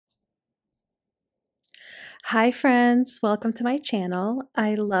Hi friends, welcome to my channel.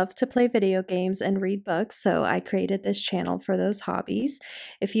 I love to play video games and read books, so I created this channel for those hobbies.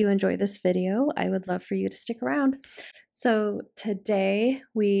 If you enjoy this video, I would love for you to stick around. So today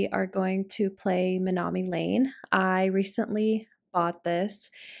we are going to play Minami Lane. I recently bought this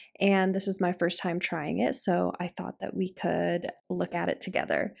and this is my first time trying it, so I thought that we could look at it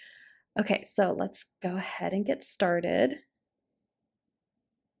together. Okay, so let's go ahead and get started.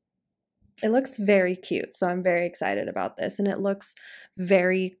 It looks very cute, so I'm very excited about this, and it looks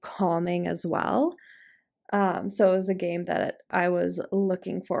very calming as well. So it was a game that I was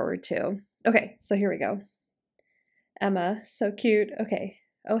looking forward to. Okay, so here we go. Emma, so cute. Okay.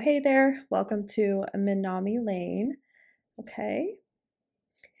 Oh, hey there. Welcome to Minami Lane. Okay.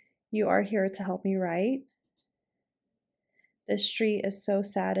 You are here to help me, right? This street is so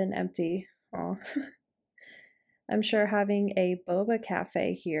sad and empty. Aw. I'm sure having a boba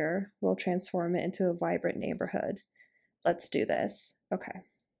cafe here will transform it into a vibrant neighborhood. Let's do this. Okay.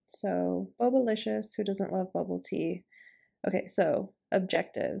 So, Bobalicious, who doesn't love bubble tea? Okay, so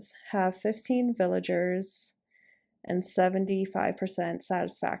objectives. Have 15 villagers and 75%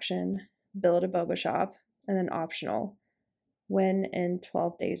 satisfaction. Build a boba shop. And then optional. Win in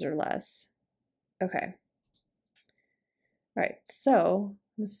 12 days or less. Okay. All right, so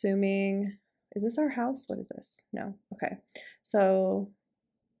I'm assuming, is this our house? What is this? No. Okay. So,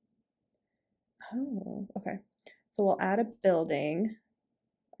 oh, okay. So we'll add a building,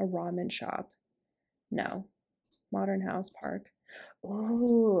 a ramen shop. No. Modern house park.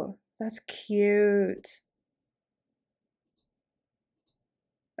 Ooh, that's cute.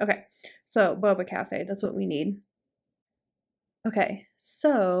 Okay, so boba cafe, that's what we need. Okay,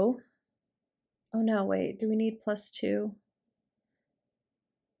 so, oh no, wait, do we need +2?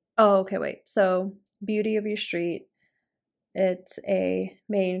 Oh, okay, wait. So, beauty of your street, it's a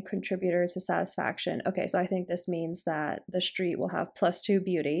main contributor to satisfaction. Okay, so I think this means that the street will have +2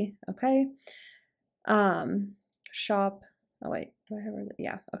 beauty. Okay. Shop. Oh wait, do I have it?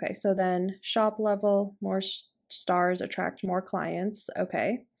 Yeah. Okay, so then shop level, more stars attract more clients.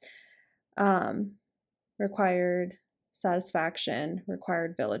 Okay. Required satisfaction,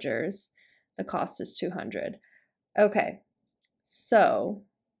 required villagers. The cost is 200. Okay. So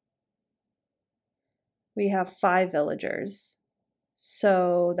we have 5 villagers.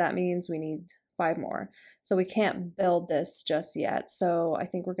 So that means we need 5 more. So we can't build this just yet. So I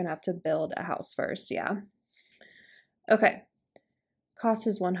think we're going to have to build a house first. Yeah. Okay. Cost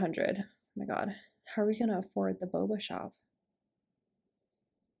is 100. Oh my God. How are we going to afford the boba shop?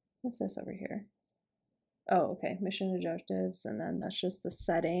 What's this over here? Oh, okay. Mission objectives. And then that's just the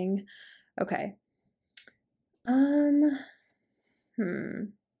setting. Okay.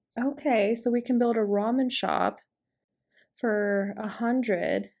 Okay, so we can build a ramen shop for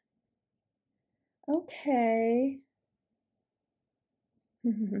 100. Okay.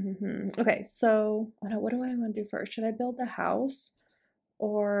 Okay, so what do I want to do first? Should I build the house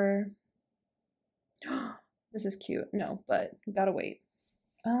or this is cute. No, but gotta wait.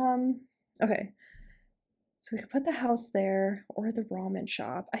 Okay. So we could put the house there or the ramen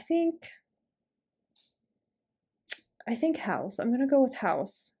shop. I think house. I'm gonna go with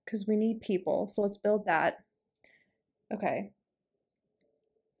house because we need people. So let's build that. Okay.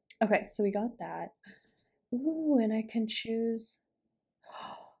 Okay, so we got that. Ooh, and I can choose.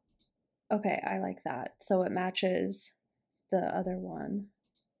 Okay, I like that. So it matches the other one.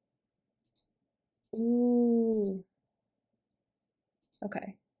 Ooh.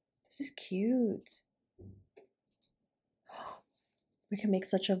 Okay. This is cute. We can make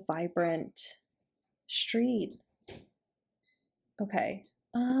such a vibrant street. Okay.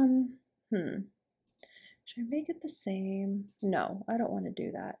 Should I make it the same? No, I don't want to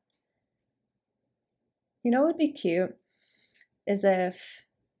do that. You know what would be cute is if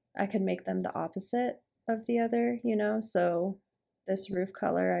I could make them the opposite of the other, so this roof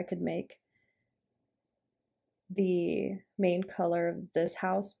color I could make the main color of this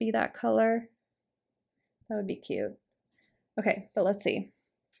house be that color. That would be cute. Okay, but let's see.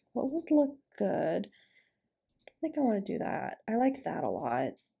 What would look good? I think I want to do that. I like that a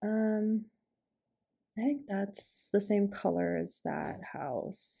lot. I think that's the same color as that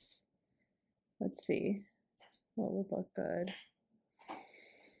house. Let's see. What would look good?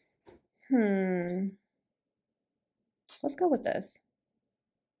 Let's go with this.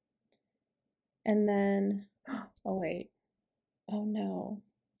 And then, oh wait. Oh no.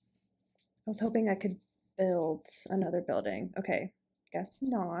 I was hoping I could build another building. Okay, guess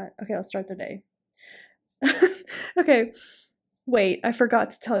not. Okay, let's start the day. Okay, wait, I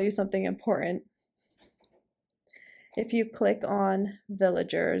forgot to tell you something important. If you click on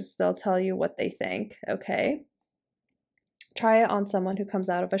villagers, they'll tell you what they think, okay? Try it on someone who comes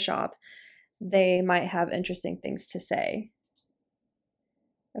out of a shop. They might have interesting things to say.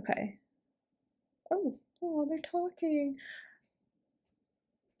 Okay. Oh, they're talking.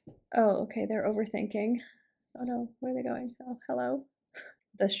 Oh, okay, they're overthinking. Oh no, where are they going? Oh, hello.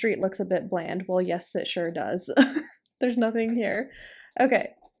 The street looks a bit bland. Well, yes, it sure does. There's nothing here.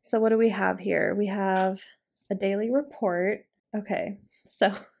 Okay, so what do we have here? We have a daily report. Okay, so,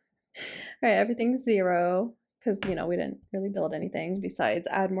 all right, everything's 0 because, you know, we didn't really build anything besides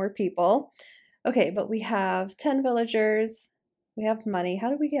add more people. Okay, but we have 10 villagers. We have money. How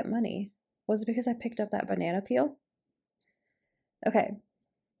did we get money? Was it because I picked up that banana peel? Okay,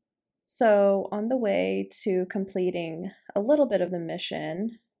 so on the way to completing a little bit of the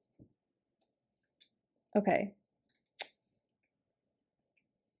mission. Okay.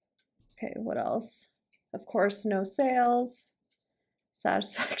 Okay, what else? Of course, no sales.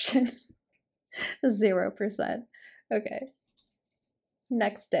 Satisfaction, 0%. Okay.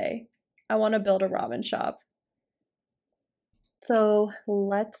 Next day, I want to build a ramen shop. So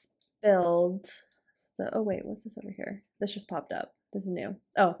let's build the, oh wait, what's this over here? This just popped up. This is new.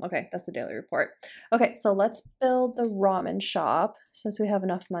 Oh, okay, that's the daily report. Okay, so let's build the ramen shop since we have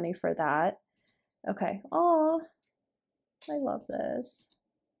enough money for that. Okay, oh, I love this.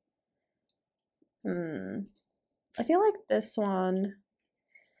 I feel like this one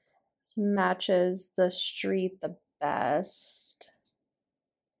matches the street the best,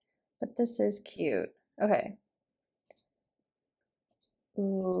 but this is cute. Okay.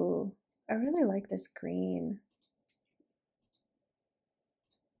 Ooh, I really like this green.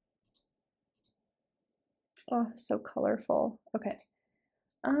 Oh, so colorful. Okay.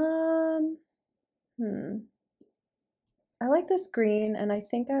 I like this green, and I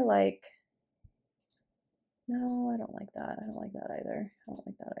think I like, no, I don't like that. I don't like that either. I don't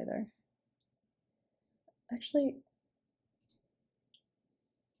like that either. Actually,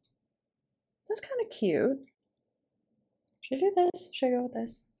 that's kind of cute. Should I do this? Should I go with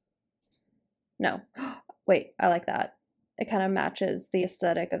this? No. Wait, I like that. It kind of matches the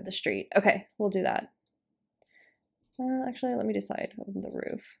aesthetic of the street. Okay, we'll do that. Actually, let me decide on the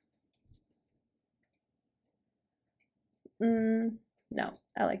roof. No,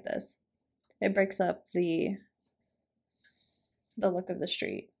 I like this. It breaks up the look of the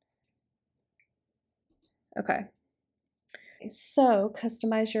street. Okay. So,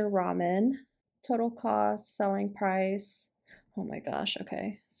 customize your ramen. Total cost, selling price. Oh my gosh,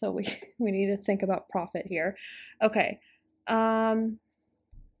 okay. So we need to think about profit here. Okay.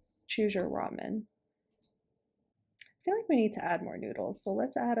 Choose your ramen. I feel like we need to add more noodles, so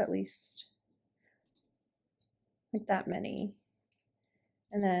let's add at least like that many.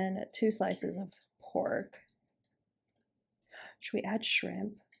 And then 2 slices of pork. Should we add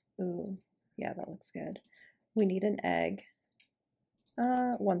shrimp? Ooh, yeah, that looks good. We need an egg.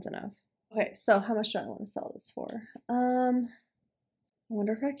 One's enough. Okay, so how much do I want to sell this for? I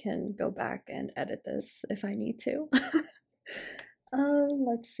wonder if I can go back and edit this if I need to.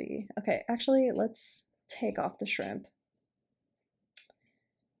 Let's see. Okay, actually, let's take off the shrimp.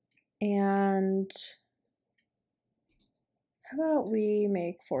 And how about we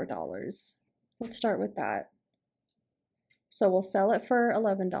make $4? Let's start with that. So we'll sell it for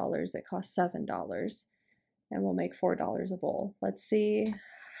 $11. It costs $7. And we'll make $4 a bowl. Let's see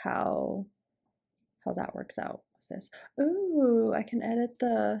how that works out. What's this? Ooh, I can edit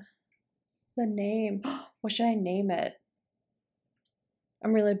the name. What should I name it?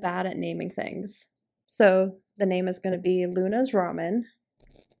 I'm really bad at naming things. So the name is going to be Luna's Ramen.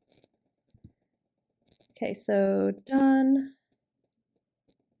 Okay, so done.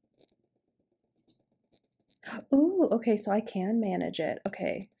 Ooh, okay, so I can manage it.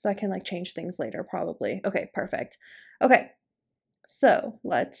 Okay, so I can like change things later probably. Okay, perfect. Okay, so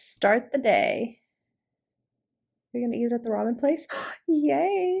let's start the day. We're gonna eat at the ramen place?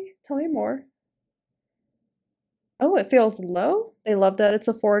 Yay! Tell me more. Oh, it feels low? They love that it's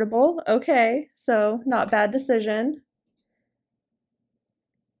affordable. Okay, so not bad decision.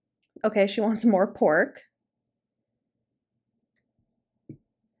 Okay, she wants more pork.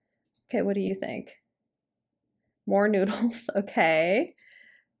 Okay, what do you think? More noodles, okay.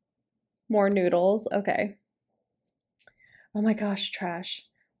 More noodles, okay. Oh my gosh, trash.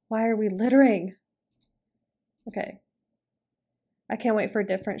 Why are we littering? Okay. I can't wait for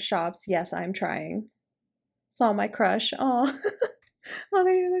different shops. Yes, I'm trying. Saw my crush. Oh, oh,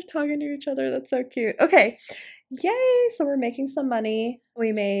 they're talking to each other. That's so cute. Okay, yay! So we're making some money.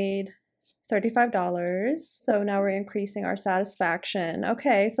 We made $35. So now we're increasing our satisfaction.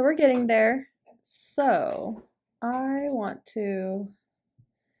 Okay, so we're getting there. So I want to.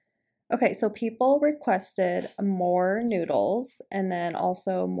 Okay, so people requested more noodles and then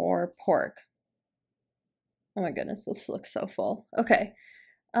also more pork. Oh my goodness, this looks so full. Okay.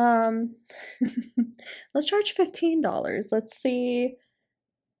 Um let's charge $15. Let's see.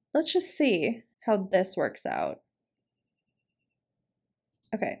 Let's just see how this works out.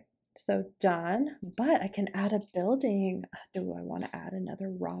 Okay. So done, but I can add a building. Do I want to add another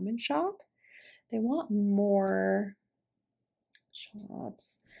ramen shop? They want more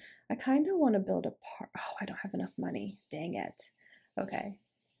shops. I kind of want to build a park. Oh, I don't have enough money. Dang it. Okay.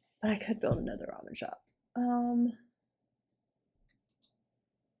 But I could build another ramen shop. Do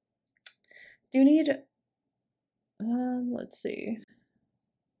you need let's see.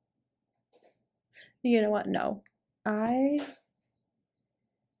 You know what? No. I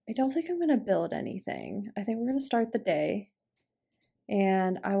don't think I'm gonna build anything. I think we're gonna start the day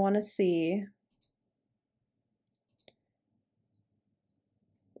and I wanna see.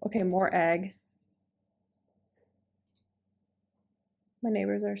 Okay, more egg. My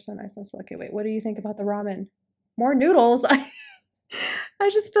neighbors are so nice. I'm so lucky. Wait, what do you think about the ramen? More noodles. I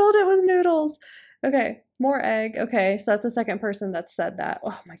just filled it with noodles. Okay, more egg. Okay, so that's the second person that said that.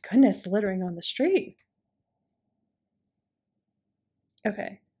 Oh my goodness, littering on the street.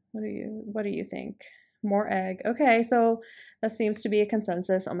 Okay, what do you think? More egg. Okay, so that seems to be a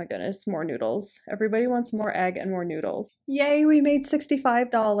consensus. Oh my goodness, more noodles. Everybody wants more egg and more noodles. Yay, we made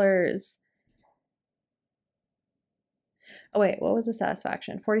 $65. Oh wait, what was the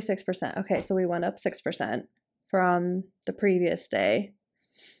satisfaction? 46%. Okay, so we went up 6% from the previous day.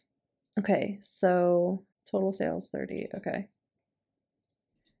 Okay, so total sales 30. Okay.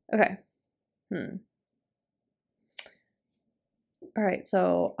 Okay. All right,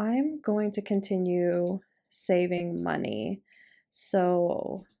 so I'm going to continue saving money.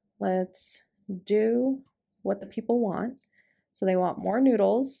 So let's do what the people want. So they want more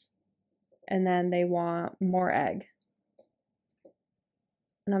noodles and then they want more egg.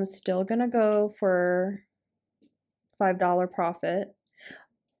 And I'm still gonna go for $5 profit.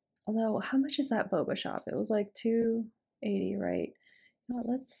 Although, how much is that boba shop? It was like $2.80, right? You know what,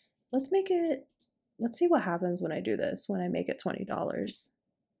 let's make it. Let's see what happens when I do this. When I make it $20.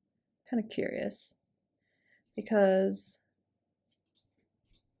 Kind of curious because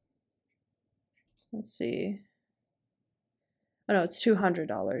let's see. Oh no, it's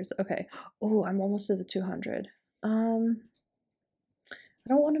 $200. Okay. Oh, I'm almost to the 200. I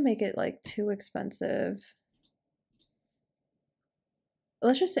don't want to make it like too expensive.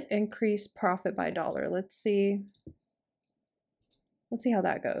 Let's just increase profit by dollar. Let's see. Let's see how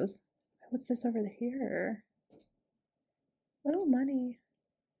that goes. What's this over here? Oh, money.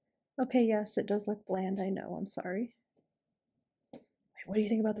 Okay, yes, it does look bland. I know. I'm sorry. Wait, what do you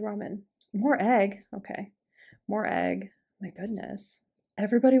think about the ramen? More egg. Okay. More egg. My goodness.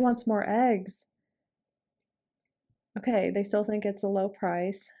 Everybody wants more eggs. Okay, they still think it's a low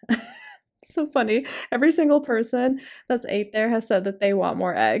price. So funny. Every single person that's ate there has said that they want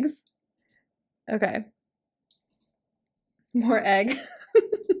more eggs. Okay. More egg.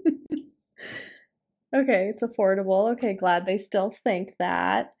 Okay, it's affordable. Okay, glad they still think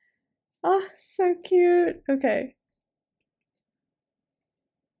that. Oh, so cute. Okay.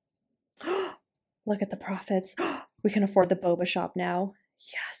 Look at the profits. We can afford the boba shop now.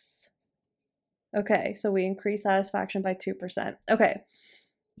 Yes. Okay, so we increase satisfaction by 2%. Okay.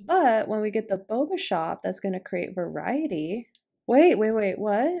 But when we get the boba shop, that's going to create variety. Wait, what?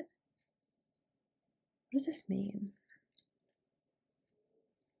 What does this mean?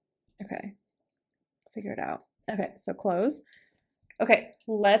 Okay, figure it out. Okay, so close. Okay,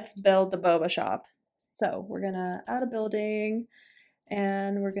 let's build the boba shop. So we're gonna add a building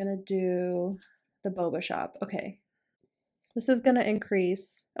and we're gonna do the boba shop. Okay, this is gonna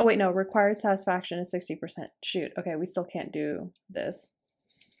increase. Oh wait, no, required satisfaction is 60%. Shoot, okay, we still can't do this.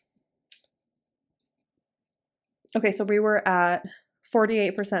 Okay, so we were at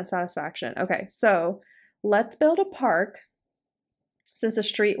 48% satisfaction. Okay, so let's build a park. Since the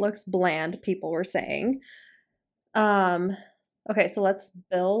street looks bland, people were saying. Okay, so let's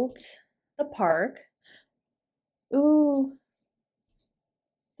build the park. Ooh,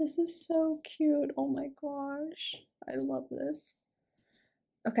 this is so cute. Oh my gosh. I love this.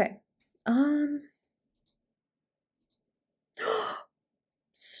 Okay.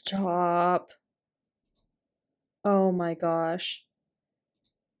 Stop. Oh my gosh.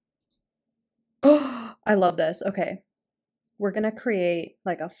 Oh, I love this. Okay. We're gonna create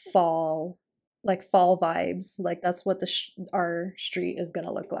like a fall vibes. Like that's what our street is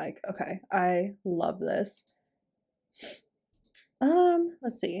gonna look like. Okay. I love this.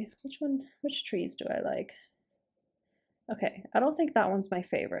 Let's see. Which trees do I like? Okay, I don't think that one's my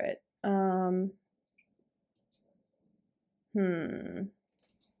favorite. Hmm.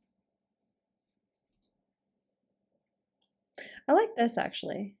 I like this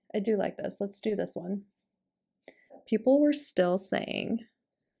actually. I do like this. Let's do this one. People were still saying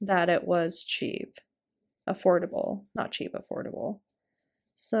that it was cheap, affordable, not cheap, affordable.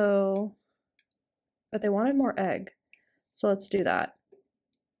 So, but they wanted more egg. So let's do that.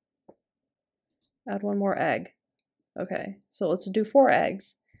 Add one more egg. Okay, so let's do 4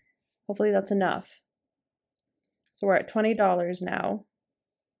 eggs. Hopefully that's enough. So we're at $20 now.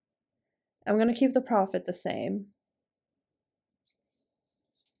 I'm going to keep the profit the same.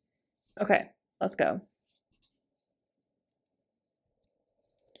 Okay, let's go.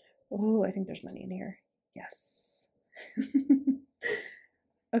 Oh, I think there's money in here. Yes.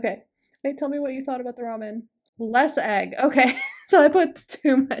 Okay. Wait, tell me what you thought about the ramen. Less egg. Okay. So I put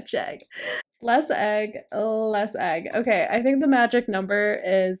too much egg. Less egg, less egg. Okay, I think the magic number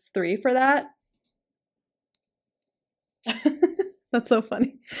is 3 for that. That's so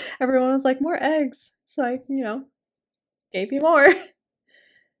funny. Everyone was like, more eggs. So I, gave you more.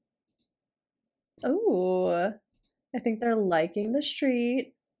 Oh, I think they're liking the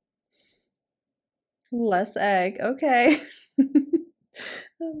street. Less egg. Okay.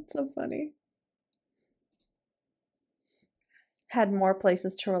 That's so funny. Had more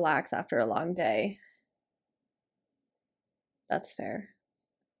places to relax after a long day. That's fair.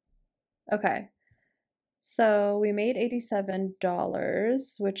 Okay. So we made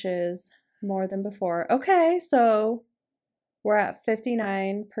 $87, which is more than before. Okay, so we're at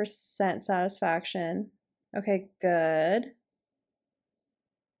 59% satisfaction. Okay, good.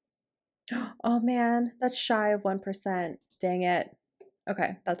 Oh man, that's shy of 1%. Dang it.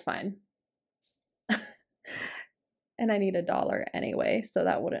 Okay, that's fine. And I need $1 anyway, so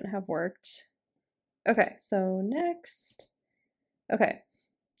that wouldn't have worked. Okay, so next. Okay,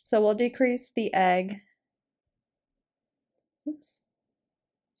 so we'll decrease the egg. Oops.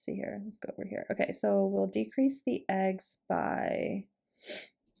 Let's see here. Let's go over here. Okay, so we'll decrease the eggs by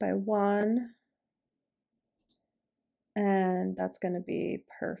 1. And that's going to be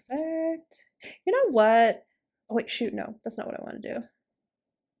perfect. You know what? Oh, wait, shoot, no, that's not what I want to do.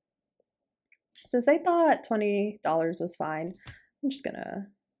 Since they thought $20 was fine, I'm just going to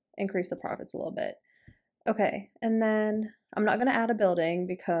increase the profits a little bit. Okay, and then I'm not going to add a building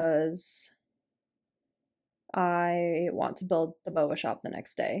because I want to build the boba shop the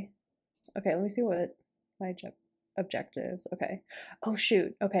next day. Okay, let me see what my objectives. Okay. Oh,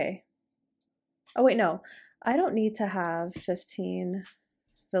 shoot. Okay. Oh, wait, no. I don't need to have 15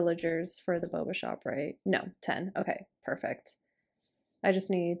 villagers for the boba shop, right? No, 10. Okay, perfect. I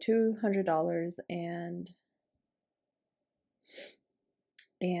just need $200 and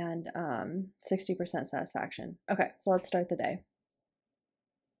 60% satisfaction. Okay, so let's start the day.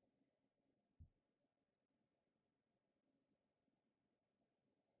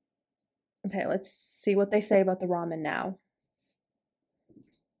 Okay, let's see what they say about the ramen now.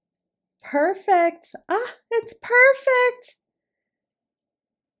 Perfect. Ah, it's perfect.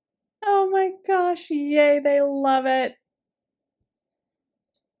 Oh my gosh, yay, they love it.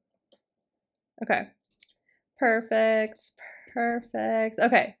 Okay. Perfect. Perfect.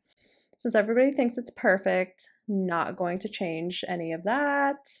 Okay. Since everybody thinks it's perfect, not going to change any of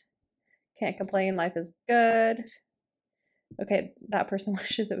that. Can't complain. Life is good. Okay, that person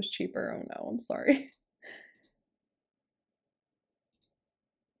wishes it was cheaper. Oh no, I'm sorry.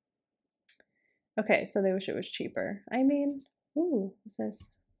 Okay, so they wish it was cheaper. I mean, ooh, what's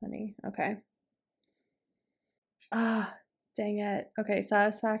this? Money. Okay. Ah, dang it. Okay,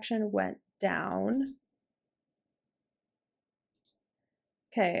 satisfaction went down.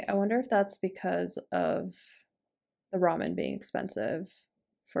 Okay, I wonder if that's because of the ramen being expensive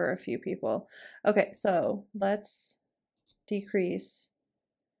for a few people. Okay, so let's decrease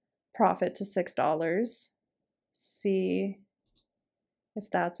profit to $6. See if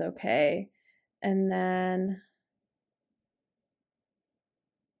that's okay. And then,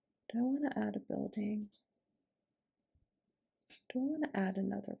 do I want to add a building? Do I want to add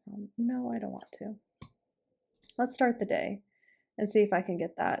another one? No, I don't want to. Let's start the day and see if I can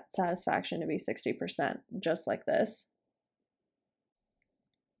get that satisfaction to be 60%, just like this.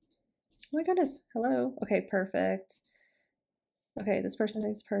 Oh my goodness. Hello. Okay, perfect. Okay, this person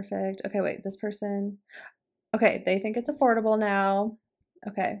thinks perfect. Okay, wait, this person. Okay, they think it's affordable now.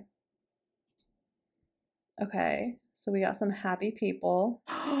 Okay. Okay, so we got some happy people.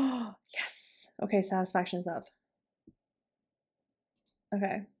 Yes. Okay, satisfaction's up.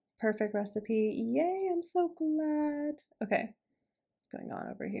 Okay, perfect recipe. Yay, I'm so glad. Okay, what's going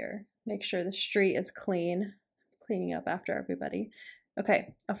on over here? Make sure the street is clean. cleaning up after everybody.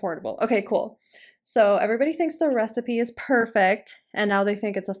 Okay, affordable. Okay, cool. So everybody thinks the recipe is perfect and now they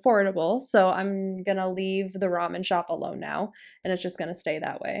think it's affordable. So I'm gonna leave the ramen shop alone now and it's just gonna stay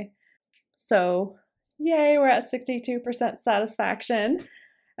that way. So yay, we're at 62% satisfaction.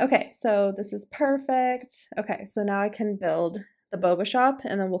 Okay, so this is perfect. Okay, so now I can build the boba shop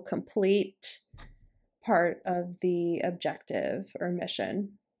and then we'll complete part of the objective or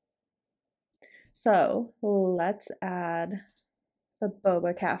mission. So let's add the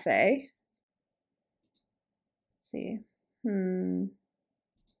boba cafe. Let's see. I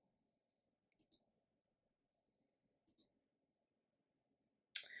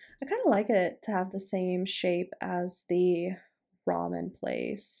kind of like it to have the same shape as the ramen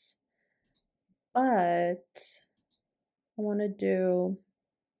place, but I want to do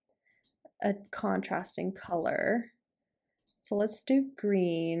a contrasting color. So let's do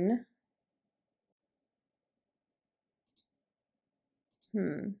green.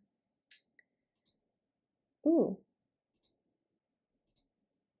 Ooh.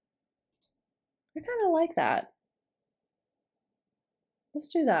 I kind of like that. Let's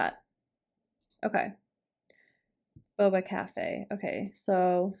do that. Okay. Boba Cafe. Okay,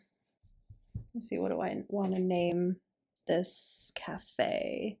 so let's see, what do I want to name this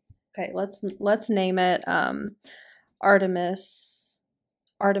cafe? Okay, let's name it Artemis's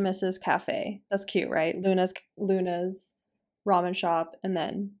Cafe. That's cute, right? Luna's ramen shop and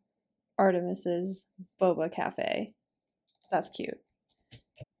then Artemis's Boba Cafe. That's cute.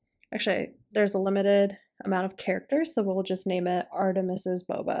 Actually, there's a limited amount of characters, so we'll just name it Artemis's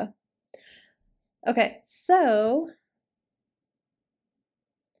Boba. Okay, so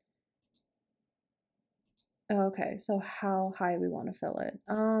how high we want to fill it.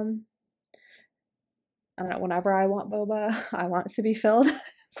 I don't know, whenever I want boba, I want it to be filled.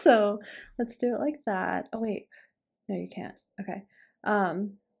 So let's do it like that. Oh wait, no, you can't. Okay. So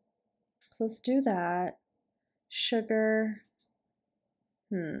let's do that. Sugar.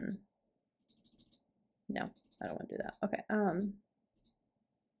 No, I don't want to do that. Okay.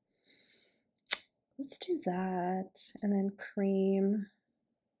 Let's do that. And then cream.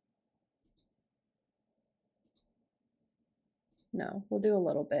 No, we'll do a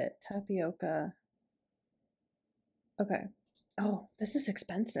little bit. Tapioca. Okay. Oh, this is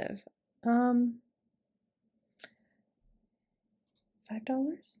expensive. $5?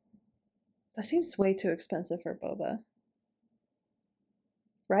 That seems way too expensive for boba.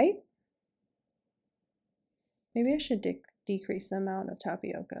 Right? Maybe I should decrease the amount of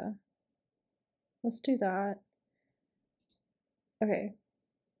tapioca. Let's do that. Okay.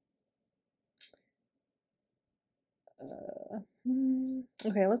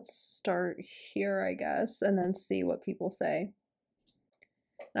 Okay, let's start here, I guess, and then see what people say.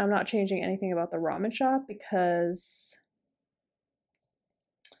 And I'm not changing anything about the ramen shop because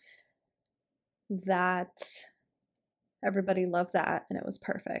that everybody loved that and it was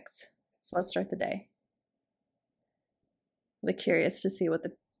perfect. So let's start the day. I'm really curious to see what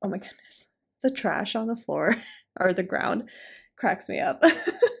oh my goodness, the trash on the floor or the ground cracks me up.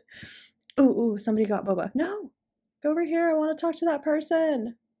 Ooh, somebody got boba. No, go over here. I want to talk to that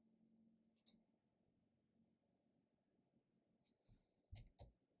person.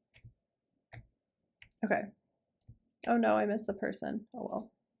 Okay. Oh no, I missed the person. Oh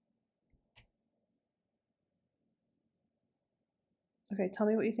well. Okay, tell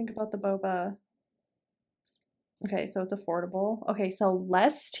me what you think about the boba. Okay, so it's affordable. Okay, so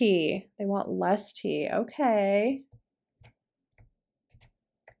less tea. They want less tea. Okay.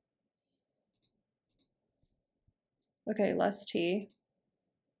 Okay, less tea.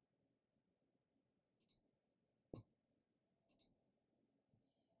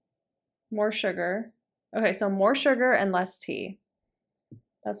 More sugar. Okay, so more sugar and less tea.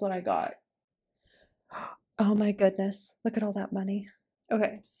 That's what I got. Oh my goodness. Look at all that money.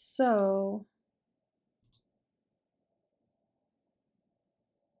 Okay, so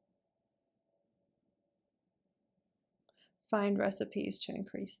find recipes to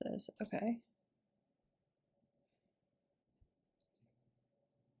increase this. Okay.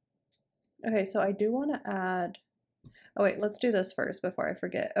 Okay, so I do want to add, oh wait, let's do this first before I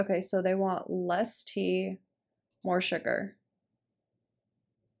forget. Okay, so they want less tea, more sugar.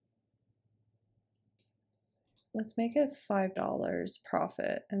 Let's make it $5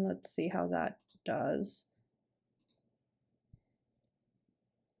 profit and let's see how that does.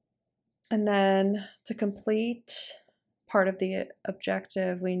 And then to complete part of the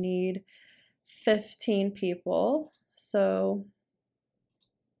objective, we need 15 people. So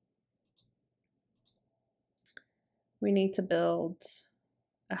we need to build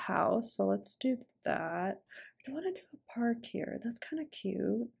a house. So let's do that. I want to do a park here. That's kind of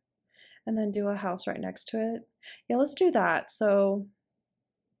cute. And then do a house right next to it. Yeah, let's do that. So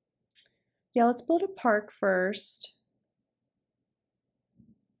yeah, let's build a park first.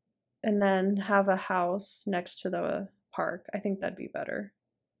 And then have a house next to the park. I think that'd be better.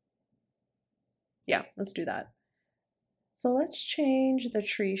 Yeah, let's do that. So let's change the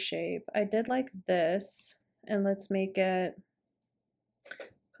tree shape. I did like this, and let's make it,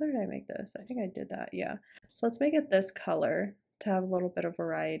 how did I make this? I think I did that, yeah. So let's make it this color to have a little bit of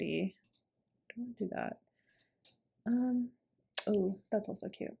variety. I don't want to do that. Oh, that's also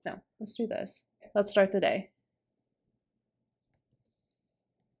cute. No, let's do this. Let's start the day.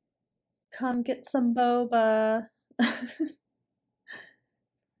 Come get some boba.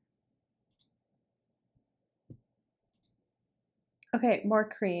 Okay, more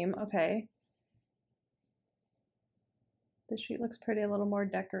cream. Okay. The street looks pretty. A little more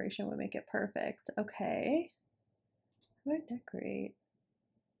decoration would make it perfect. Okay. How do I decorate?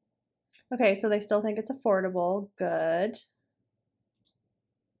 Okay, so they still think it's affordable. Good.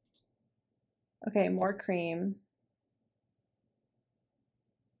 Okay, more cream.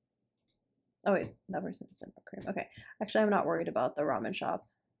 Oh wait, that person said more cream. Okay, actually I'm not worried about the ramen shop.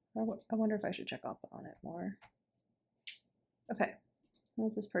 I wonder if I should check up on it more. Okay, what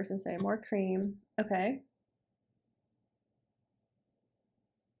does this person say? More cream. Okay.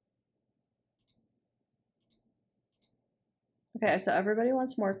 Okay, so everybody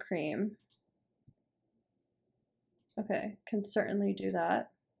wants more cream. Okay, can certainly do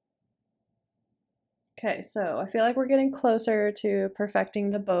that. Okay, so I feel like we're getting closer to perfecting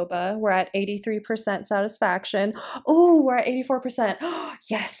the boba. We're at 83% satisfaction. Oh, we're at 84%.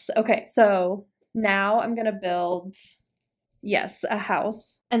 Yes. Okay, so now I'm gonna build, yes, a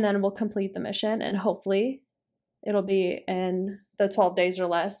house, and then we'll complete the mission, and hopefully it'll be in the 12 days or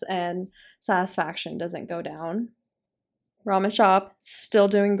less, and satisfaction doesn't go down. Ramen shop, still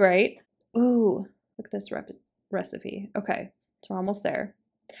doing great. Ooh, look at this recipe. Okay, so we're almost there.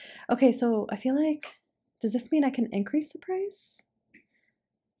 Okay, so I feel like, does this mean I can increase the price?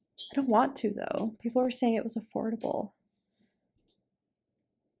 I don't want to though. People were saying it was affordable.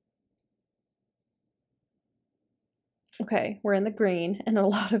 Okay, we're in the green in a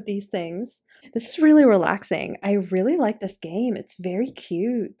lot of these things. This is really relaxing. I really like this game. It's very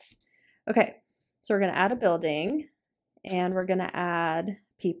cute. Okay, so we're gonna add a building and we're gonna add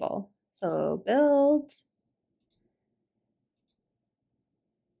people. So build.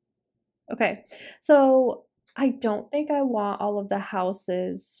 Okay, so I don't think I want all of the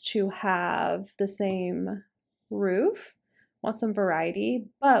houses to have the same roof. Want some variety,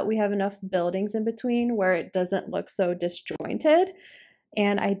 but we have enough buildings in between where it doesn't look so disjointed.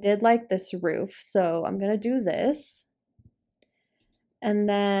 And I did like this roof, so I'm gonna do this. And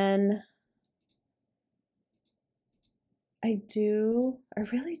then I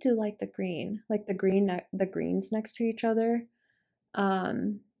really do like the green, like the greens next to each other.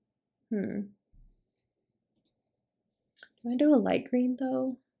 Um, hmm. Do I do a light green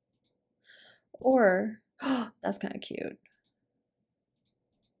though? Or, oh, that's kind of cute.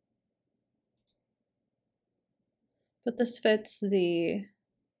 But this fits the,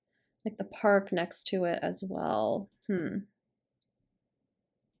 like the park next to it as well. Okay,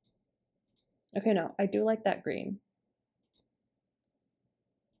 no, I do like that green.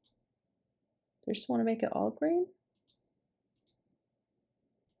 Do I just want to make it all green?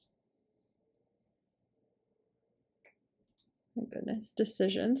 My goodness,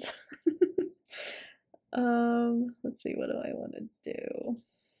 decisions. Let's see, what do I want to do?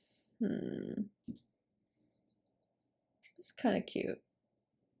 It's kind of cute.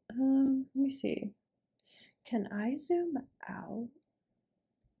 Let me see. Can I zoom out?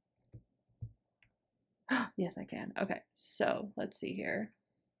 Yes, I can. Okay, so let's see here.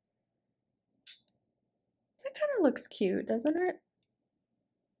 That kind of looks cute, doesn't it?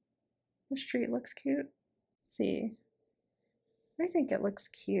 The street looks cute. Let's see. I think it looks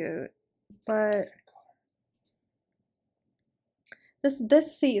cute, but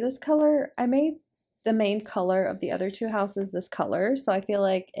this color, I made the main color of the other two houses this color, so I feel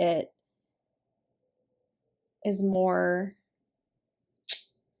like it is more,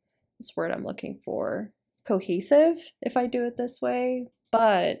 this word I'm looking for, cohesive if I do it this way,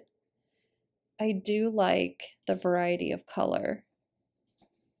 but I do like the variety of color.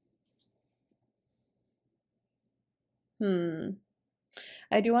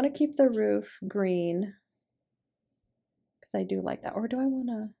 I do want to keep the roof green because I do like that. Or do I want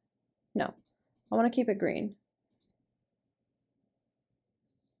to? No, I want to keep it green.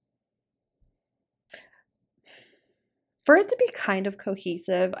 For it to be kind of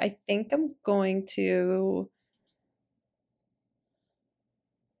cohesive, I think I'm going to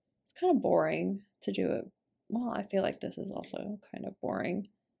kind of boring to do it. Well, I feel like this is also kind of boring.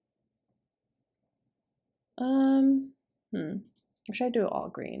 Or should I do it all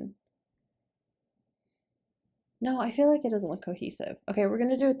green? No, I feel like it doesn't look cohesive. Okay, we're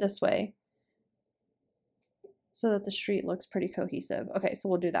gonna do it this way so that the street looks pretty cohesive. Okay, so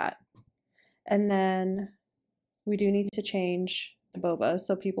we'll do that. And then we do need to change the boba.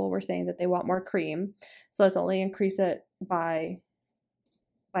 So people were saying that they want more cream. So let's only increase it by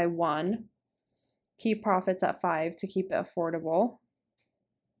 1. Keep profits at 5 to keep it affordable.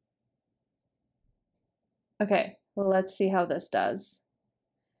 Okay, well, let's see how this does.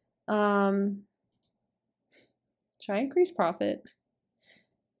 Should I increase profit?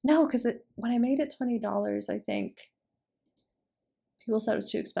 No, because when I made it $20, I think people said it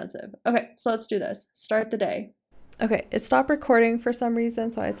was too expensive. Okay, so let's do this. Start the day. Okay, it stopped recording for some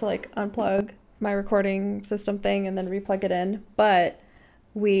reason, so I had to like unplug my recording system thing and then replug it in. But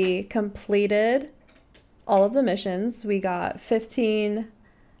we completed all of the missions. We got 15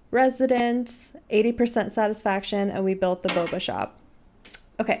 residents, 80% satisfaction, and we built the boba shop.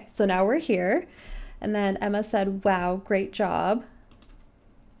 Okay, so now we're here. And then Emma said, wow, great job.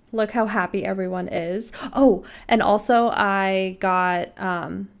 Look how happy everyone is. Oh, and also I got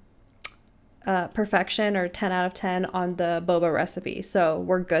perfection or 10 out of 10 on the boba recipe. So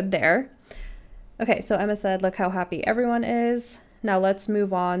we're good there. Okay, so Emma said, look how happy everyone is. Now let's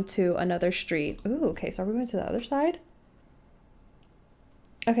move on to another street. Ooh, okay, so are we going to the other side?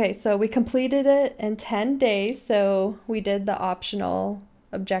 Okay, so we completed it in 10 days. So we did the optional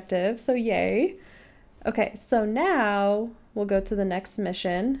objective. So yay. Okay, so now we'll go to the next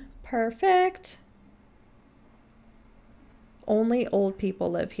mission. Perfect. Only old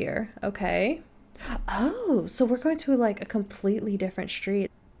people live here. Okay. Oh, so we're going to like a completely different street.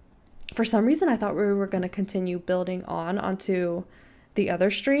 For some reason, I thought we were going to continue building onto the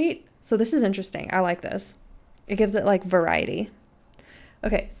other street. So this is interesting. I like this. It gives it like variety.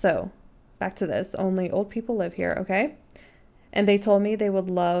 Okay, so back to this. Only old people live here. Okay. And they told me they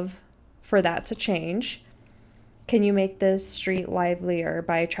would love for that to change. Can you make this street livelier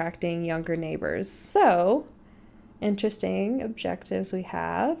by attracting younger neighbors? So, interesting objectives we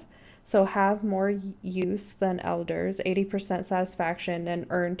have. So, have more use than elders, 80% satisfaction, and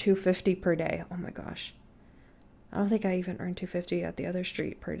earn $250 per day. Oh my gosh. I don't think I even earned $250 at the other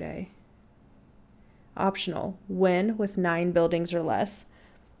street per day. Optional. Win with 9 buildings or less.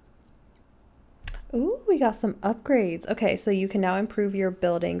 Ooh, we got some upgrades. Okay, so you can now improve your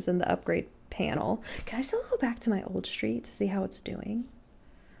buildings in the upgrade panel. Can I still go back to my old street to see how it's doing?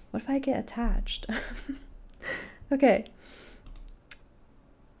 What if I get attached? Okay.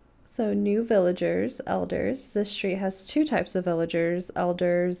 So new villagers, elders. This street has 2 types of villagers,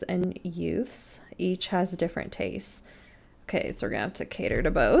 elders and youths. Each has different tastes. Okay, so we're gonna have to cater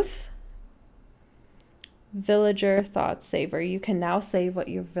to both. Villager thought saver. You can now save what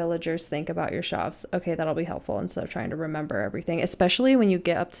your villagers think about your shops. Okay, that'll be helpful instead of trying to remember everything, especially when you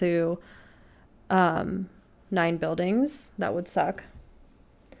get up to 9 buildings. That would suck.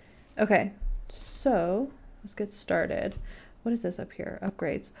 Okay, so let's get started. What is this up here?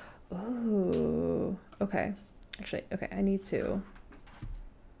 Upgrades. Oh, okay. Actually, okay, I need to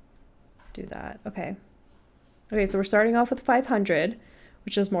do that. Okay. Okay, so we're starting off with 500,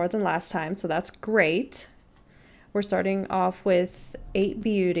 which is more than last time, so that's great. We're starting off with 8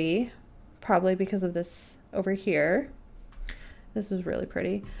 beauty, probably because of this over here. This is really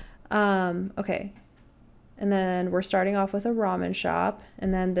pretty. Okay. And then we're starting off with a ramen shop,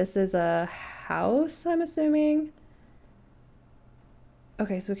 and then this is a house, I'm assuming.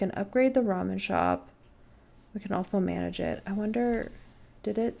 Okay, so we can upgrade the ramen shop. We can also manage it. I wonder,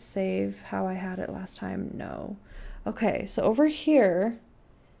 did it save how I had it last time? No. Okay, so over here,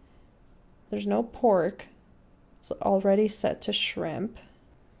 there's no pork. It's already set to shrimp.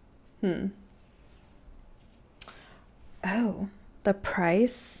 Oh, the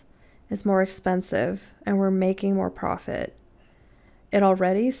price is more expensive and we're making more profit. It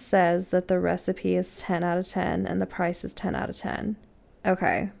already says that the recipe is 10 out of 10 and the price is 10 out of 10.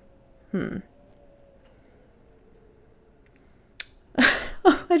 Okay. Oh,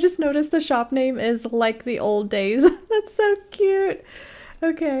 I just noticed the shop name is Like the Old Days. That's so cute.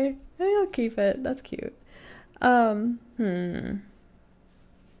 Okay, I think I'll keep it. That's cute. Guess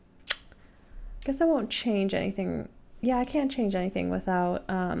I won't change anything. Yeah, I can't change anything without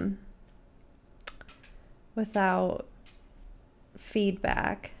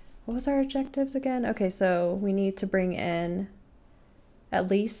feedback. What was our objectives again? Okay, so we need to bring in at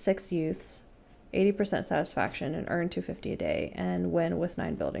least 6 youths, 80% satisfaction, and earn $250 a day, and win with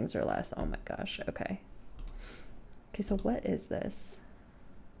 9 buildings or less. Oh my gosh, okay. Okay, so what is this?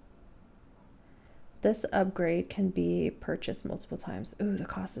 This upgrade can be purchased multiple times. Ooh, the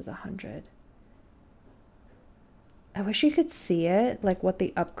cost is 100. I wish you could see it, like what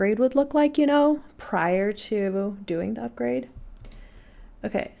the upgrade would look like, you know, prior to doing the upgrade.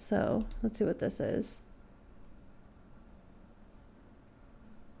 Okay, so let's see what this is.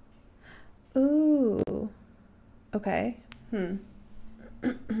 Ooh. Okay.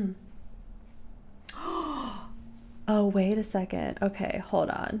 Oh, wait a second. Okay, hold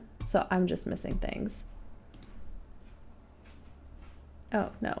on. So I'm just missing things.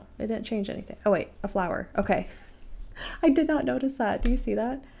 Oh, no, it didn't change anything. Oh, wait, a flower. Okay. I did not notice that. Do you see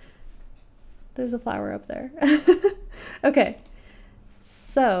that? There's a flower up there. Okay.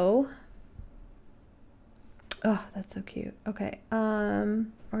 So, oh, that's so cute. Okay.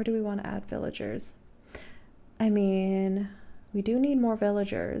 Or do we want to add villagers? I mean, we do need more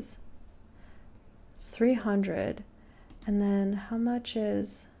villagers. It's 300. And then how much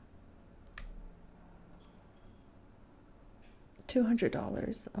is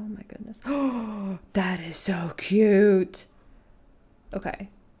 $200? Oh my goodness. Oh, that is so cute. Okay.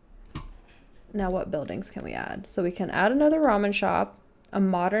 Now what buildings can we add? So we can add another ramen shop, a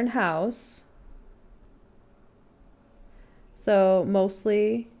modern house. So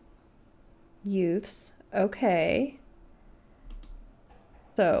mostly youths. Okay.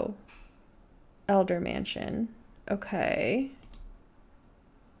 So elder mansion. Okay.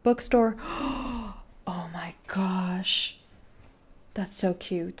 Bookstore. Oh my gosh. That's so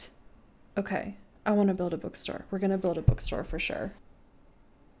cute. Okay. I want to build a bookstore. We're going to build a bookstore for sure.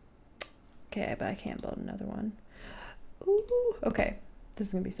 Okay, but I can't build another one. Ooh, okay. This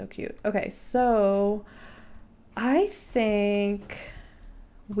is going to be so cute. Okay, so I think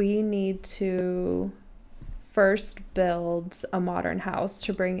we need to first build a modern house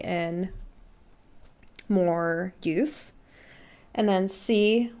to bring in more youths and then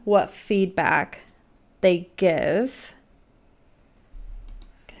see what feedback they give.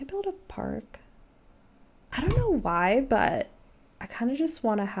 Can I build a park? I don't know why, but I kind of just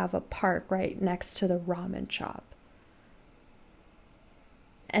want to have a park right next to the ramen shop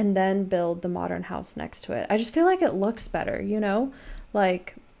and then build the modern house next to it. I just feel like it looks better, you know?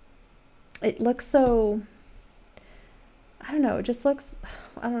 Like, it looks so, I don't know, it just looks,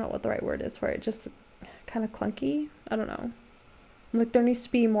 I don't know what the right word is for it, just kind of clunky. I don't know. Like, there needs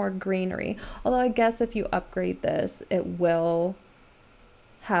to be more greenery. Although I guess if you upgrade this, it will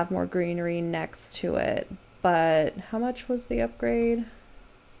have more greenery next to it. But how much was the upgrade?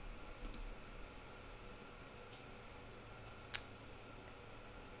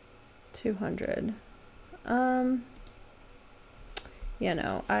 $200. You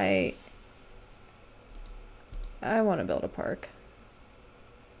know, I want to build a park.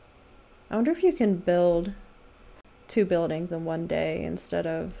 I wonder if you can build 2 buildings in one day instead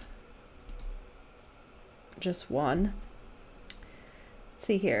of just one. Let's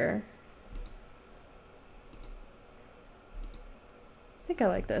see here. I think I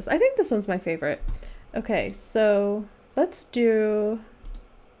like this. I think this one's my favorite. Okay, so let's do,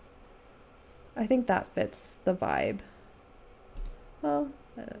 I think that fits the vibe. Well,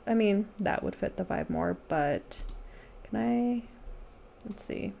 I mean, that would fit the vibe more, but can I, let's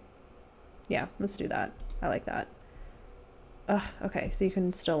see. Yeah, let's do that. I like that. Okay, so you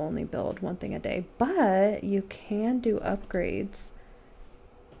can still only build one thing a day, but you can do upgrades.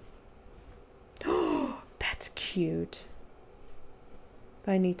 Oh, that's cute.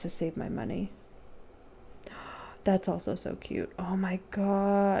 But I need to save my money. That's also so cute. Oh my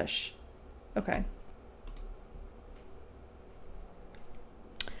gosh. Okay.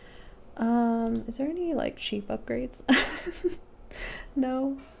 Is there any like cheap upgrades?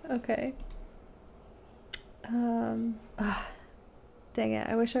 No? Okay. Dang it.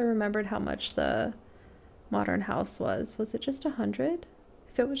 I wish I remembered how much the modern house was. Was it just 100?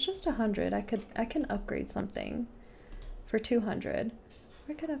 If it was just 100, I can upgrade something for 200.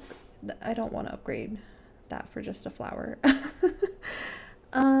 I don't want to upgrade that for just a flower.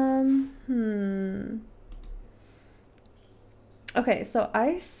 Okay, so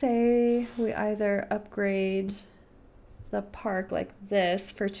I say we either upgrade the park like this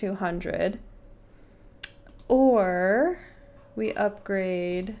for 200, or we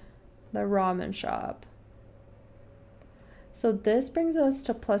upgrade the ramen shop. So this brings us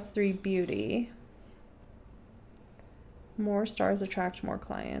to +3 beauty. More stars attract more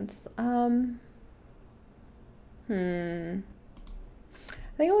clients. I think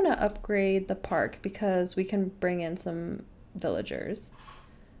I want to upgrade the park because we can bring in some villagers.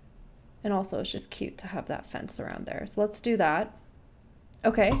 And also it's just cute to have that fence around there. So let's do that.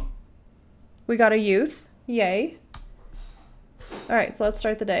 Okay. We got a youth. Yay. All right, so let's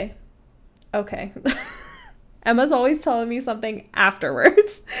start the day. Okay. Emma's always telling me something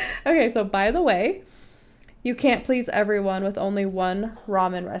afterwards. Okay, so by the way, you can't please everyone with only one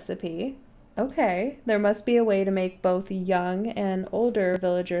ramen recipe. Okay, there must be a way to make both young and older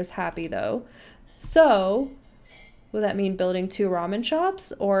villagers happy though. So, will that mean building 2 ramen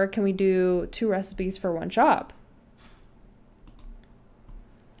shops, or can we do 2 recipes for 1 shop?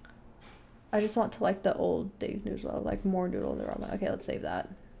 I just want to like the old days noodle, like more noodle in the ramen. Okay, let's save that.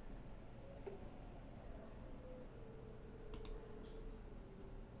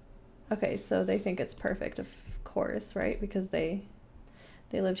 Okay, so they think it's perfect, of course, right? Because they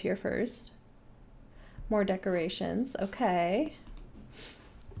lived here first. More decorations. Okay.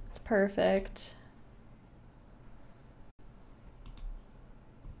 It's perfect.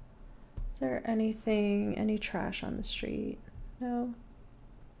 Is there anything, any trash on the street? No.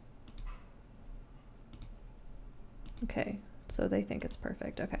 Okay, so they think it's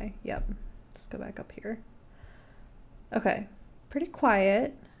perfect. Okay, yep. Let's go back up here. Okay, pretty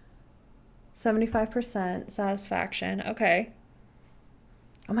quiet. 75% satisfaction. Okay.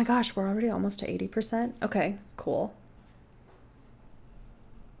 Oh my gosh, we're already almost to 80%. Okay, cool.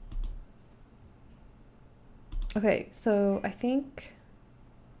 Okay, so I think...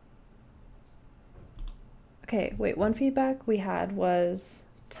 Okay, wait, one feedback we had was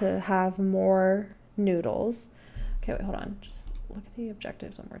to have more noodles. Okay, wait, hold on. Just look at the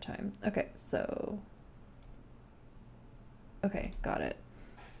objectives one more time. Okay, so... Okay, got it.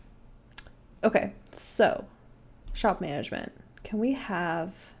 Okay, so shop management. Can we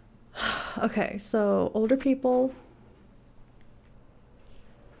have... Okay, so older people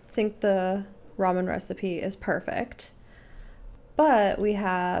think the ramen recipe is perfect, but we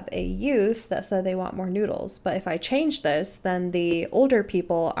have a youth that said they want more noodles. But if I change this, then the older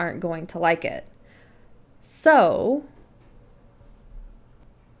people aren't going to like it. So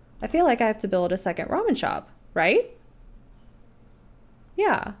I feel like I have to build a second ramen shop, right?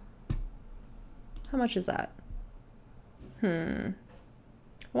 Yeah. How much is that? I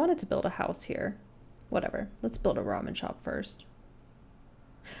wanted to build a house here. Whatever. Let's build a ramen shop first.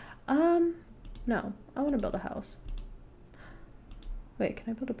 No. I want to build a house. Wait,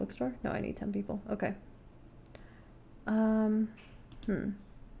 can I build a bookstore? No, I need 10 people. Okay.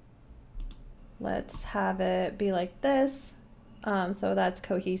 Let's have it be like this. So that's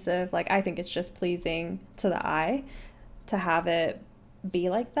cohesive. Like, I think it's just pleasing to the eye to have it be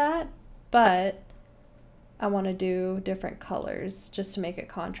like that. But I want to do different colors just to make it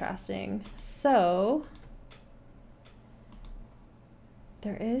contrasting. So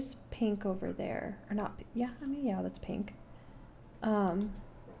there is pink over there, or not? Yeah, I mean, yeah, that's pink. Okay,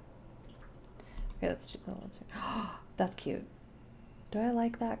 let's do that's cute. Do I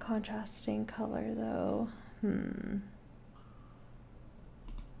like that contrasting color though? Do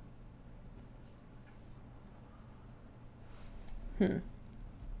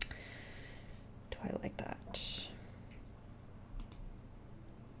I like that?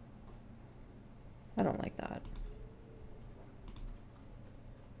 I don't like that.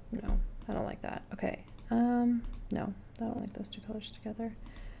 No, I don't like that. Okay. No, I don't like those 2 colors together.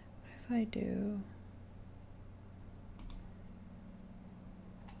 What if I do...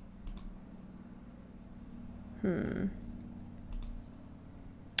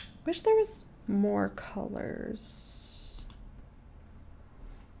 Wish there was more colors.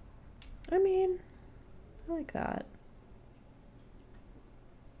 I mean, I like that.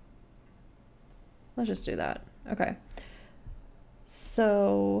 Let's just do that. Okay.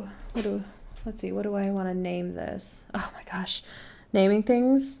 So, let's see, what do I want to name this? Oh my gosh. Naming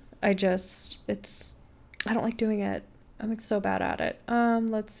things, I don't like doing it. I'm like so bad at it.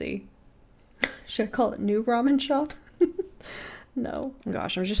 Let's see. Should I call it New Ramen Shop? No. Oh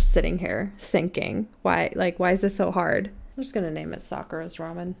gosh, I'm just sitting here thinking, why is this so hard? I'm just gonna name it Sakura's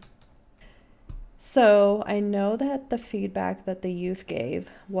Ramen. So I know that the feedback that the youth gave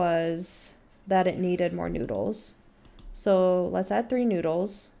was that it needed more noodles. So let's add 3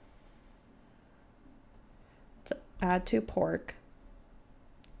 noodles. Let's add 2 pork.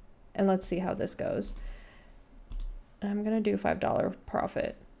 And let's see how this goes. And I'm gonna do $5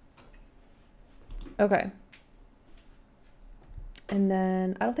 profit. Okay. And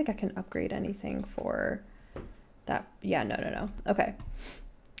then I don't think I can upgrade anything for that. Yeah, no. Okay.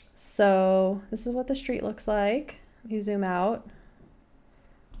 So this is what the street looks like. You zoom out.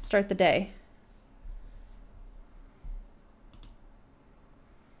 Start the day.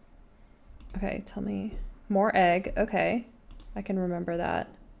 Okay, tell me. More egg. Okay. I can remember that.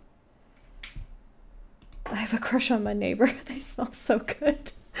 I have a crush on my neighbor. They smell so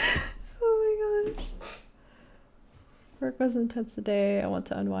good. Oh my gosh. Work was intense today. I want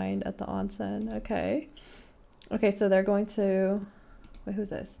to unwind at the onsen. Okay. Okay, so they're going to... Wait, who's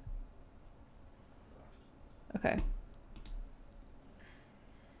this? Okay.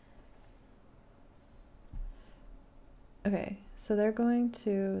 Okay, so they're going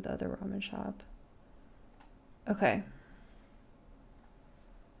to the other ramen shop. Okay.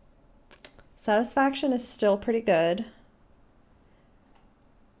 Satisfaction is still pretty good.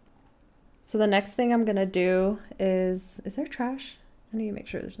 So the next thing I'm gonna do is there trash? I need to make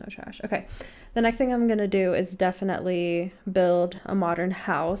sure there's no trash. Okay. The next thing I'm gonna do is definitely build a modern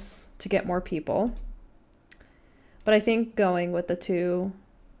house to get more people. But I think going with the 2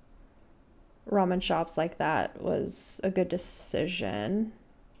 ramen shops like that was a good decision.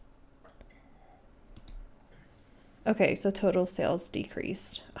 Okay, so total sales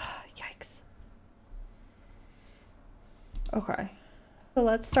decreased. Ugh, yikes. Okay. So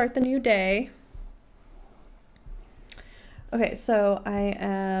let's start the new day. Okay, so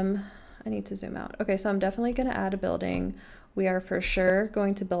I need to zoom out. Okay, so I'm definitely going to add a building. We are for sure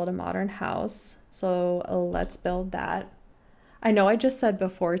going to build a modern house. So let's build that. I know I just said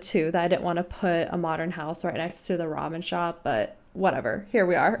before too that I didn't want to put a modern house right next to the ramen shop, but whatever. Here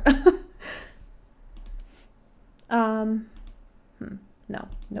we are. No.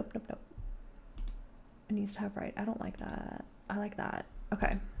 Nope. It needs to have right. I don't like that. I like that.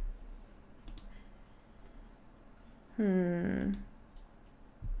 Okay. I don't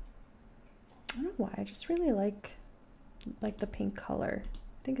know why. I just really like the pink color.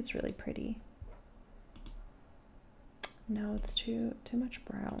 I think it's really pretty. No, it's too much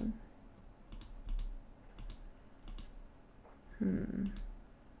brown. It's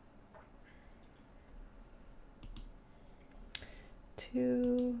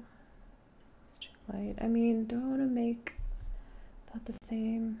too light. I mean, do I want to make that the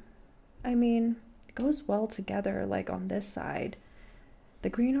same? I mean, it goes well together, like on this side. The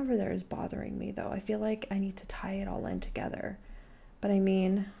green over there is bothering me though. I feel like I need to tie it all in together. But I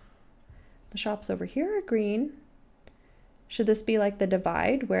mean, the shops over here are green. Should this be like the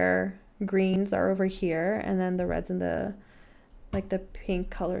divide where greens are over here and then the reds and the pink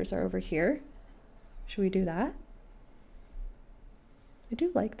colors are over here? Should we do that? I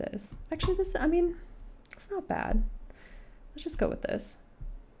do like this. Actually, I mean, it's not bad. Let's just go with this.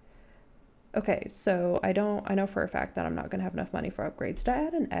 Okay, so I know for a fact that I'm not gonna have enough money for upgrades. Did I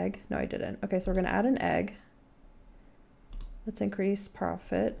add an egg? No, I didn't. Okay, so we're gonna add an egg. Let's increase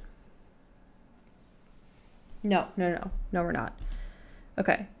profit. No, we're not.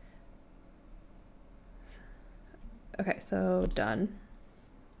 Okay. Okay, so done.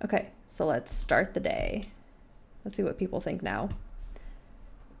 Okay, so let's start the day. Let's see what people think now.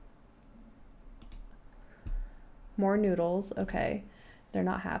 More noodles. Okay. They're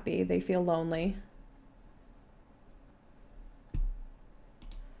not happy. They feel lonely.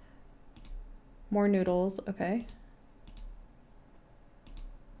 More noodles. Okay.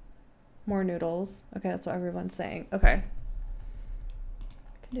 More noodles. Okay, that's what everyone's saying. Okay.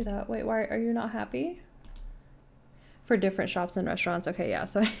 I can do that. Wait, why are you not happy? For different shops and restaurants. Okay, yeah,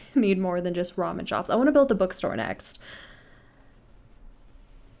 so I need more than just ramen shops. I want to build the bookstore next.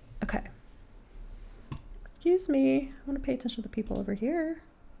 Okay. Excuse me. I want to pay attention to the people over here.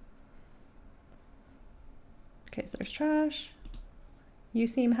 Okay, so there's trash. You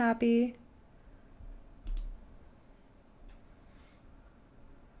seem happy.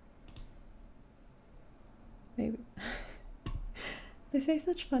 Maybe. They say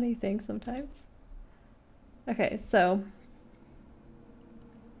such funny things sometimes. Okay, so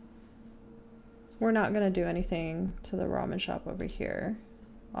we're not gonna do anything to the ramen shop over here,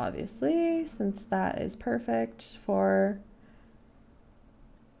 obviously, since that is perfect for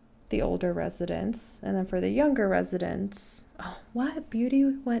the older residents. And then for the younger residents, oh, what? Beauty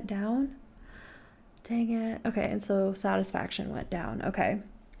went down? Dang it. Okay, and so satisfaction went down. Okay,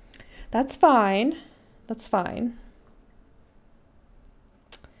 that's fine. That's fine.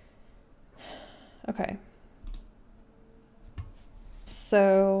 Okay.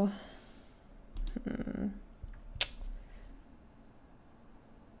 So,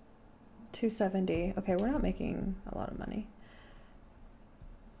 $270. Okay, we're not making a lot of money,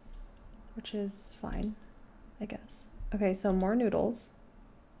 which is fine, I guess. Okay, so more noodles.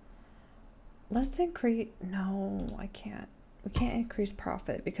 Let's increase. No, I can't. We can't increase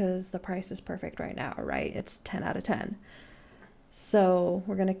profit because the price is perfect right now, right? It's 10 out of 10. So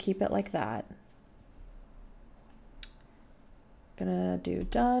we're gonna keep it like that. Gonna do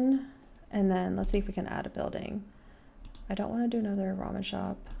done, and then let's see if we can add a building. I don't want to do another ramen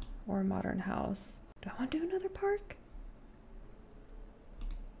shop or a modern house. Do I want to do another park?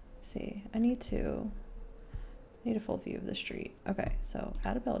 Let's see, I need to Need a full view of the street. Okay, so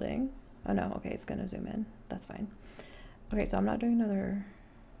add a building. Oh no, okay, it's gonna zoom in. That's fine. Okay, so I'm not doing another,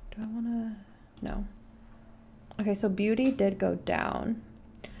 do I wanna, no. Okay, so beauty did go down.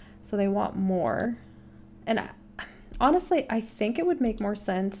 So they want more. And honestly, I think it would make more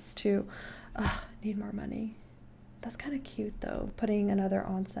sense to, need more money. That's kind of cute though, putting another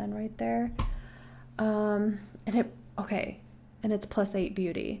onsen right there. And it's +8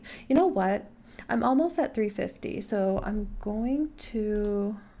 beauty. You know what? I'm almost at 350, so I'm going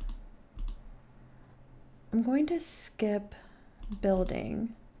to skip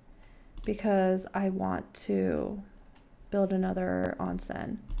building because I want to build another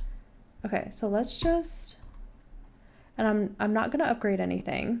onsen. Okay, so let's just, and I'm not gonna upgrade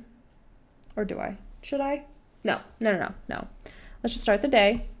anything, or do I? Should I? No. Let's just start the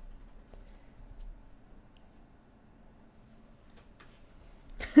day.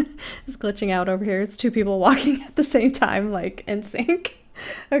 It's glitching out over here. It's 2 people walking at the same time, like in sync.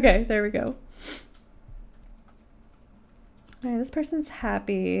 Okay, there we go. All right, this person's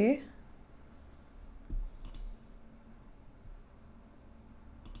happy.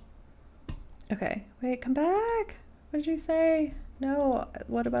 Okay, wait, come back. What did you say? No,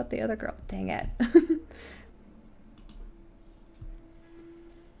 what about the other girl? Dang it.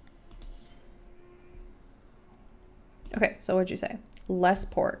 Okay, so what'd you say? Less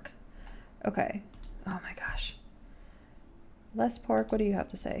pork. Okay. Oh my gosh. Less pork, what do you have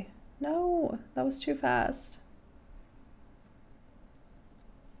to say? No, that was too fast.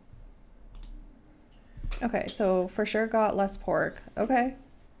 Okay, so for sure got less pork. Okay.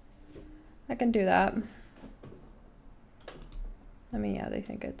 I can do that. I mean, yeah, they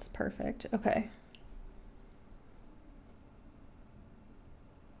think it's perfect. Okay.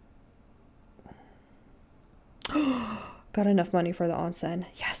 Got enough money for the onsen.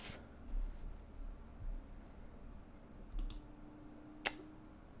 Yes.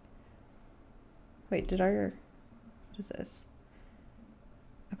 Wait, what is this?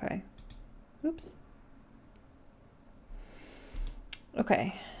 Okay. Oops.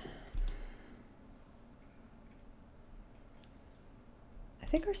 Okay. I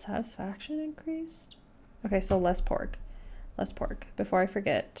think our satisfaction increased. Okay, so less pork. Less pork. Before I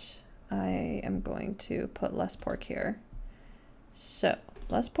forget, I am going to put less pork here. So,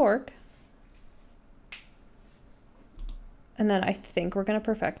 less pork. And then I think we're going to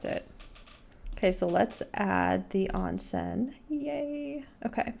perfect it. Okay, so let's add the onsen. Yay.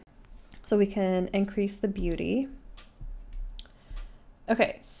 Okay. So we can increase the beauty.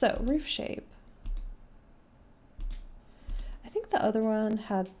 Okay, so roof shape. I think the other one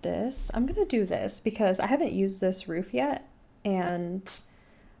had this. I'm gonna do this because I haven't used this roof yet and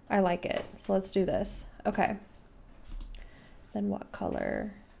I like it. So let's do this. Okay. Then what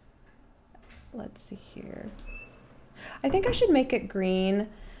color? Let's see here. I think I should make it green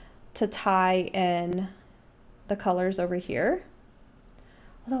to tie in the colors over here.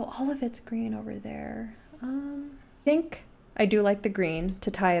 Although all of it's green over there. I think I do like the green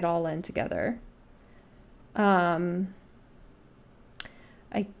to tie it all in together.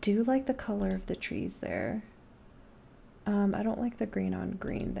 I do like the color of the trees there. I don't like the green on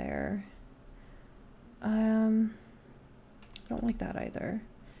green there. I don't like that either.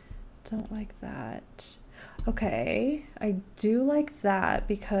 Don't like that. Okay, I do like that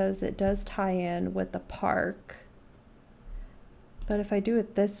because it does tie in with the park. But if I do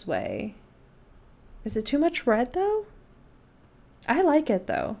it this way, is it too much red though? I like it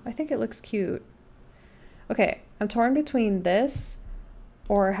though. I think it looks cute. Okay, I'm torn between this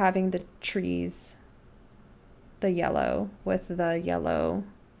or having the trees, the yellow with the yellow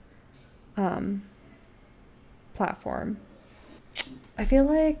platform. I feel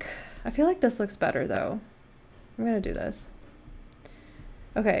like this looks better though. I'm gonna do this.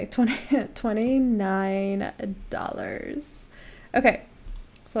 Okay, $29. Okay,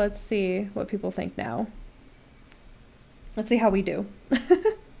 so let's see what people think now. Let's see how we do.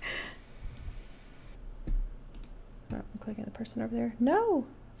 I'm clicking the person over there. No,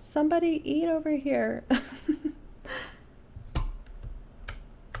 somebody eat over here.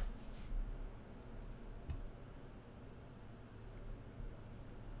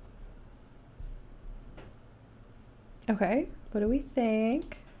 Okay, what do we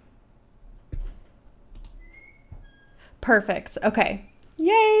think? Perfect. Okay.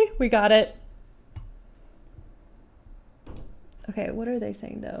 Yay, we got it. Okay, what are they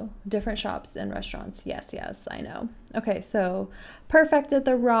saying though? Different shops and restaurants. Yes, I know. Okay, so perfected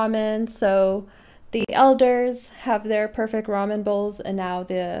the ramen. So the elders have their perfect ramen bowls, and now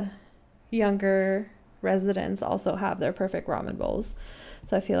the younger residents also have their perfect ramen bowls.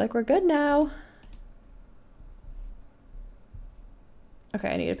 So I feel like we're good now. Okay,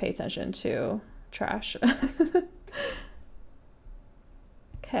 I need to pay attention to trash.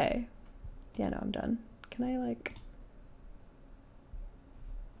 Okay. Yeah, no, I'm done. Can I like...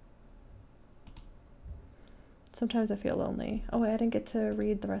 Sometimes I feel lonely. Oh, wait, I didn't get to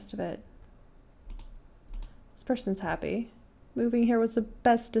read the rest of it. This person's happy. Moving here was the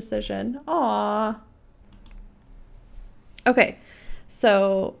best decision. Aww. Okay,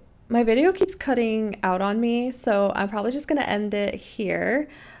 so my video keeps cutting out on me, so I'm probably just gonna end it here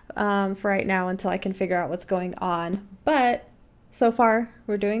for right now until I can figure out what's going on. But so far,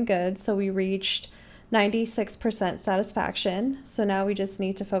 we're doing good. So we reached 96% satisfaction. So now we just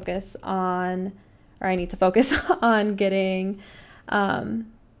need to focus on, or I need to focus on getting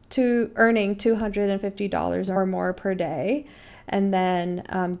to earning $250 or more per day, and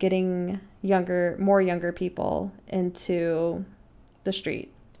then getting more younger people into the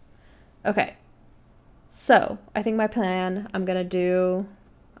street. Okay, so I think my plan, I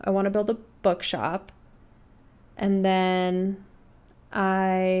want to build a bookshop, and then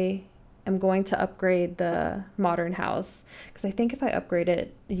I am going to upgrade the modern house, because I think if I upgrade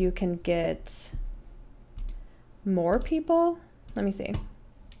it, you can get more people. Let me see.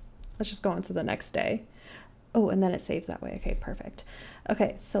 Let's just go on to the next day. Oh, and then it saves that way. Okay, perfect.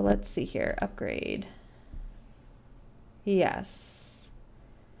 Okay, so let's see here. Upgrade. Yes.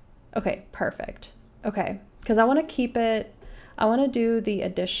 Okay, perfect. Okay, because I want to keep it, I want to do the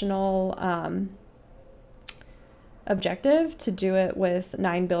additional objective to do it with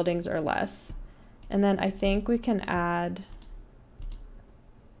 9 buildings or less. And then I think we can add,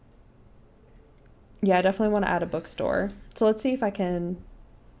 yeah, I definitely want to add a bookstore. So let's see if I can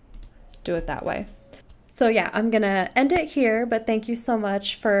do it that way. So yeah, I'm gonna end it here, but thank you so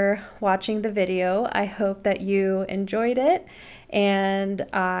much for watching the video. I hope that you enjoyed it, and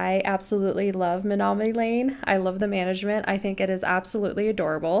I absolutely love Minami Lane. I love the management. I think it is absolutely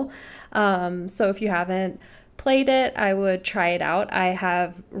adorable. So if you haven't played it, I would try it out. I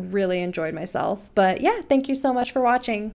have really enjoyed myself. But yeah, thank you so much for watching.